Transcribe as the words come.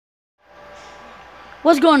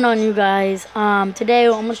What's going on, you guys? Today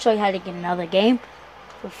I'm gonna show you how to get another game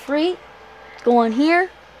for free. Go on here,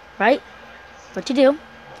 right? What you do.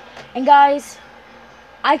 And guys,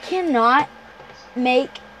 I cannot make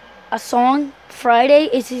a song Friday.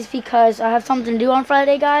 It's just because I have something to do on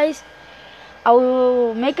Friday, guys. I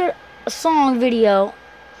will make a song video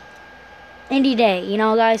any day, you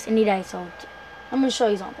know, guys, any day. So I'm gonna show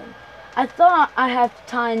you something. I thought I have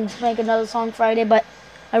time to make another song Friday, but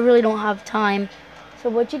I really don't have time. So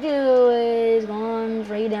what you do is go on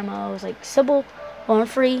free demos, like simple, go on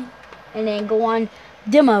free, and then go on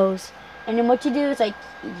demos. And then what you do is like,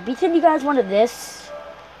 pretend you guys wanted this.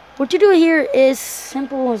 What you do here is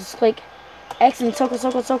simple, just click X and circle,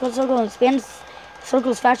 circle, circle, circle, and expand circle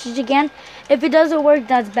as fast as you can. If it doesn't work,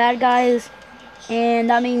 that's bad, guys. And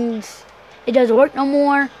that means it doesn't work no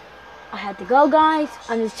more. I had to go, guys.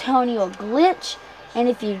 I'm just telling you a glitch. And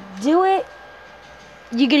if you do it,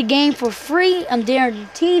 you get a game for free. I'm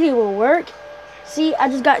guaranteed it will work. See, I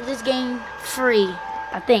just got this game free,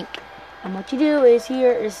 I think. And what you do is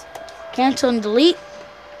here is cancel and delete.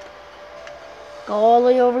 Go all the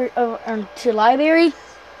way over to library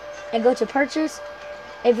and go to purchase.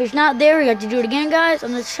 If it's not there, you have to do it again, guys.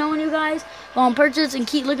 I'm just showing you guys. Go on purchase and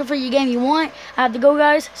keep looking for your game you want. I have to go,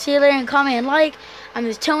 guys. See you later, and comment and like. I'm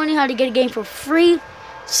just telling you how to get a game for free.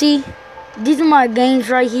 See, these are my games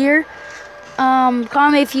right here.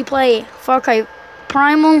 Comment if you play Far Cry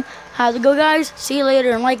Primal. How's it go, guys? See you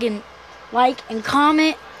later, and like and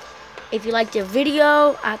comment if you liked the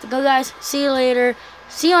video. I have to go, guys. See you later.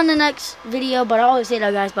 See you on the next video. But I always say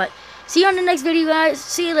that, guys. But see you on the next video, guys.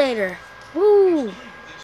 See you later. Woo!